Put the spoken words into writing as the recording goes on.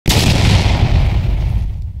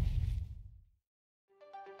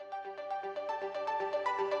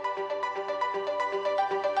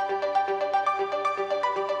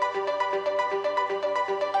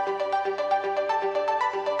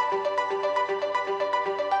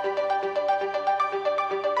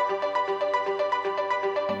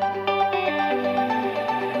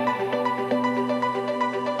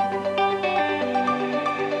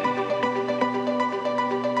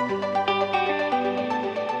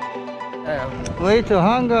웨이트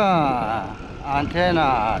한강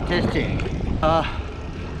안테나 테스팅.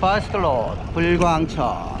 바스클롯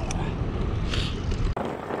불광천.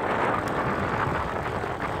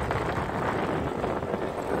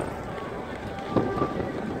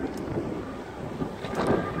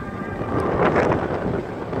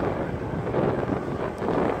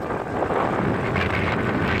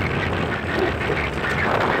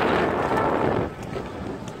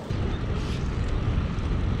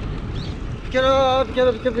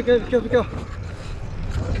 비켜.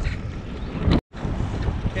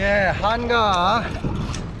 예, 한강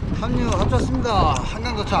합쳤습니다.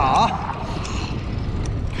 한강 도착.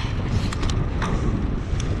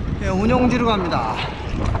 예, 운용지로 갑니다.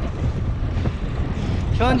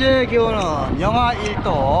 현재 기온은 영하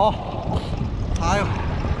 1도. 아유,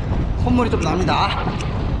 콧물이 좀 납니다.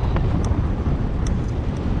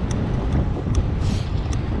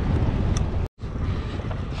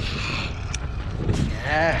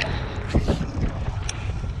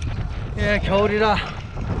 예, 겨울이라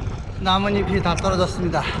나뭇잎이 다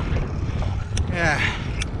떨어졌습니다. 예,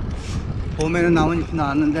 봄에는 나뭇잎이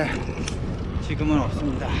나왔는데 지금은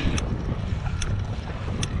없습니다.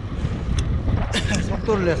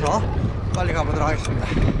 속도를 내서 빨리 가보도록 하겠습니다.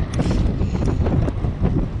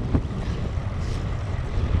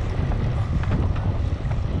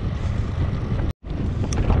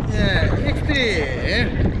 예,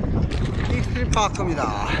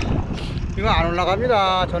 익스트림파크입니다. 이거 안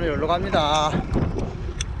올라갑니다. 저는 여기로 갑니다.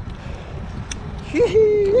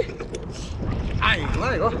 히히. 아,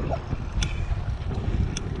 이거.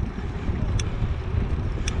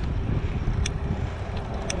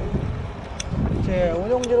 제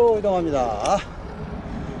운영지로 이동합니다.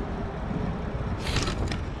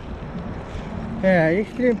 예,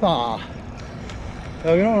 익스트림파크.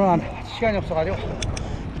 여기는 오늘 시간이 없어가지고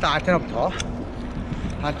일단 안테나부터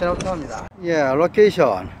합니다. 예,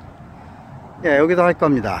 로케이션. 예, 여기도 할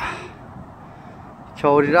겁니다.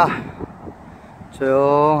 겨울이라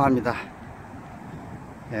조용합니다.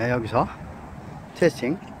 예, 여기서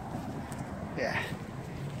테스팅. 예,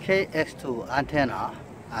 KX2 안테나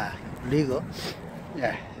리그.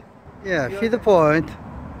 예, 피드 포인트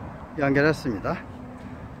연결했습니다.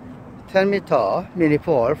 10m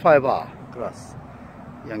미니폴 파이버 크로스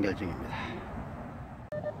연결 중입니다.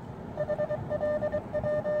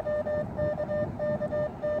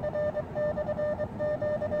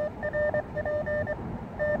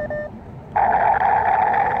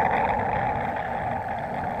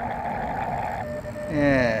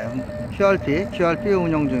 예, QRP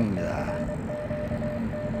운영 중입니다.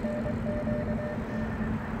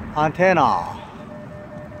 안테나.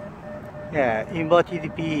 예,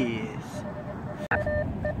 인버티드 피스.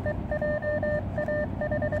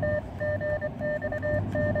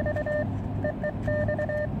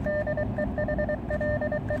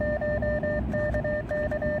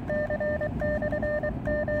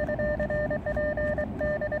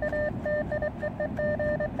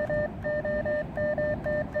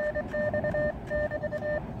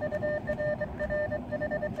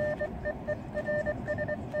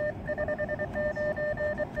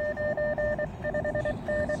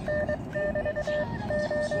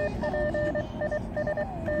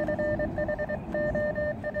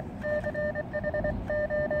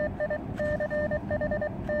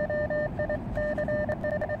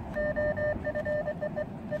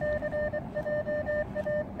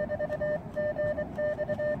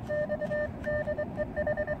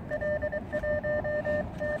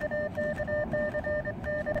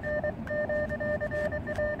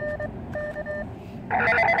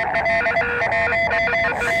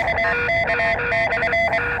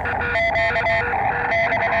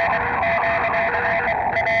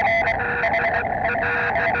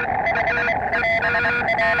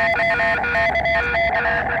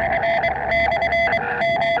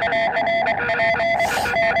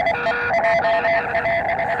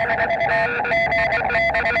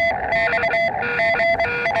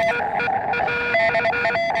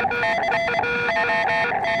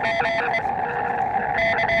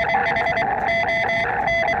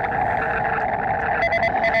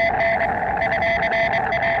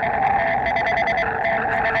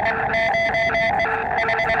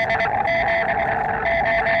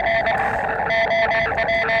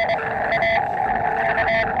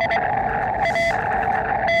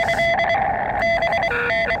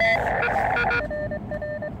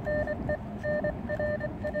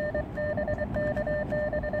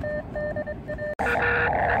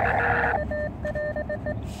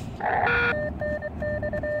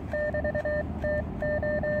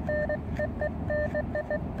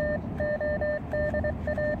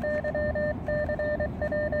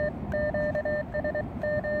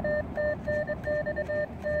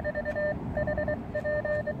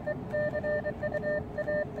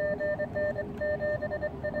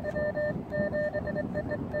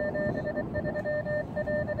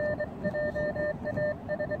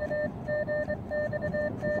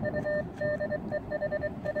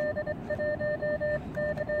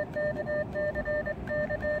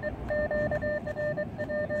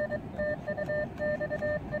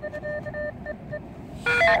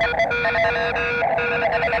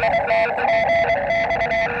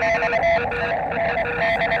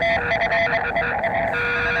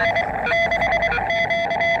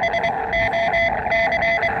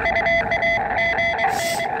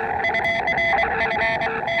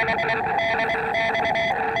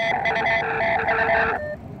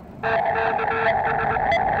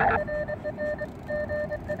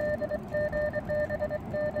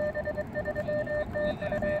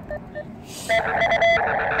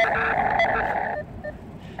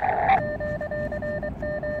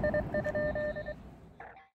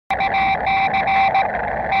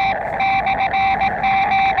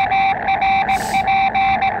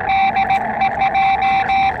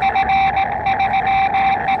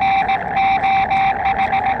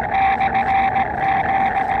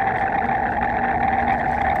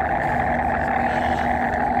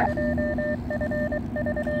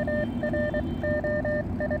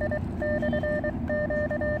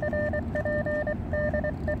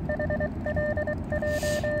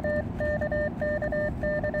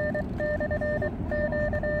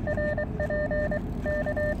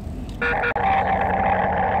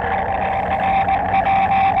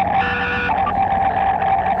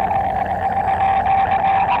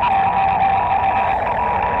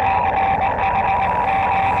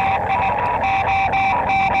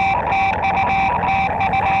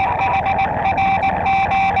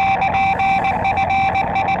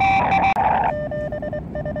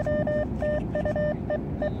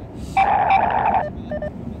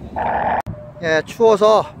 예,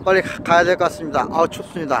 추워서 빨리 가야 될 것 같습니다. 아우,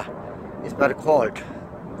 춥습니다. It's very cold.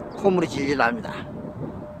 콧물이 질질 납니다.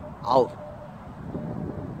 아우.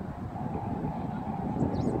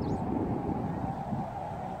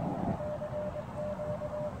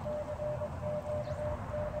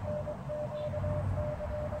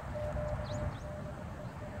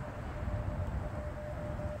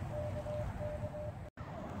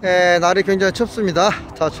 예, 날이 굉장히 춥습니다.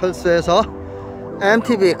 자, 철수에서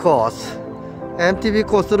MTB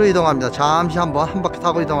코스로 이동합니다. 잠시 한 바퀴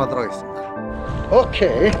타고 이동하도록 하겠습니다.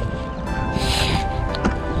 오케이.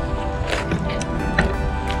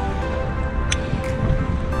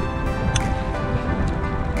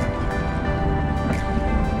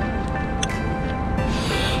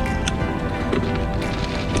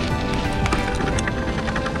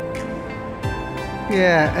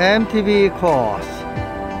 예, MTB 코스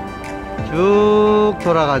쭉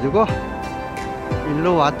돌아가지고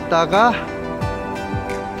일로 왔다가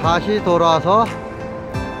다시 돌아서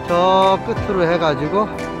저 끝으로 해가지고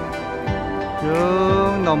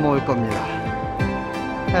쭉 넘어올 겁니다.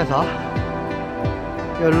 해서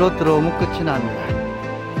여기로 들어오면 끝이 납니다.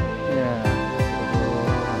 예.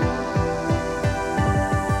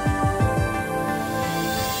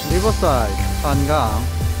 리버사이드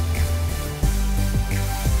한강.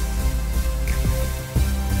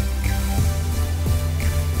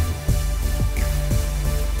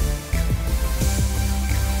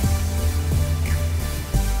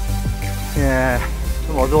 예,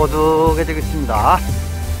 좀 어두워지게 되겠습니다.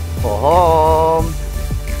 홈.